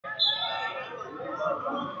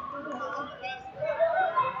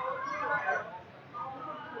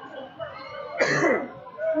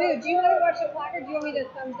do you want to watch the clock or do you want me to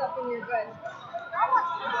thumbs up when you're good?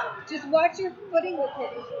 Just watch your footing with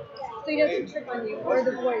him so he doesn't trip on you or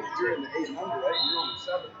the boys. You're in the 800, right? You're on the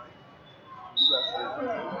 7,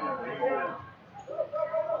 right?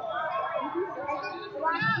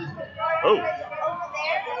 Oh.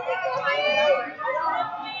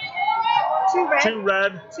 2 red. 2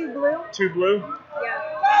 red. 2 blue. 2 blue. Yeah.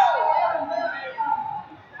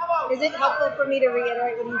 Is it helpful for me to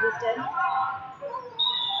reiterate what you just did?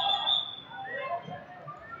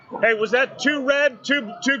 Hey, was that 2 red,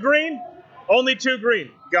 2 green? Only 2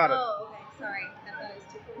 green. Got it. Oh, okay. Sorry. I thought it was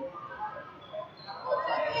 2 blue.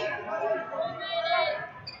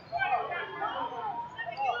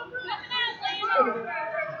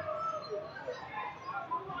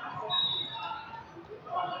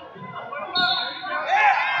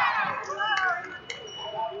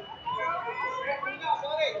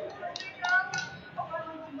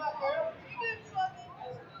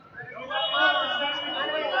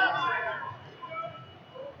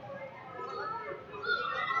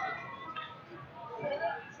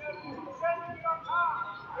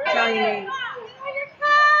 Italian name.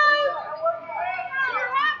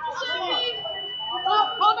 Oh,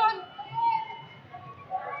 hold on.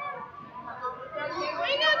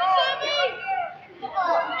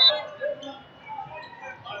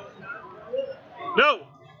 No.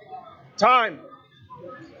 Time.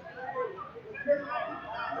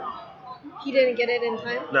 He didn't get it in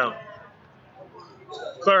time? No.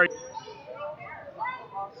 Sorry.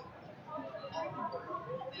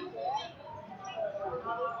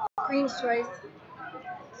 Green's choice.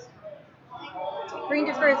 Green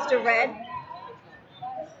defers to red.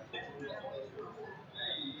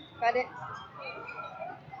 Got it?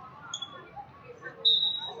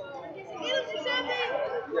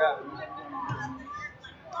 Yeah.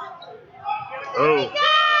 Oh.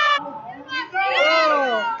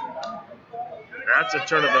 Oh. That's a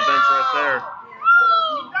turn of events right there.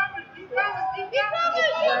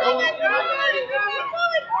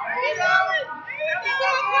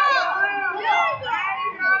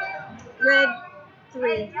 Red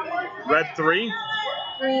 3. Red 3.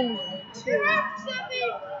 Green 2.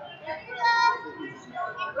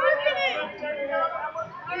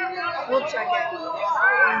 We'll check it.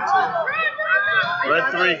 Red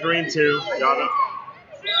 3, green 2. Got it.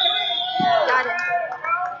 Got it.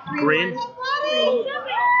 Green.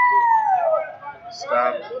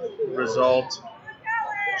 Stop. Result.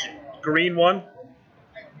 Green 1.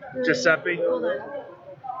 Giuseppe. Hold on.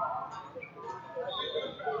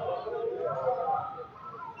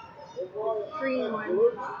 Green 1. Do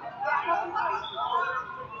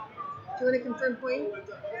you want to confirm point?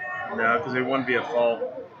 No, because it wouldn't be a fall.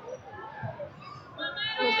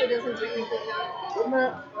 Oh, so it doesn't technically count.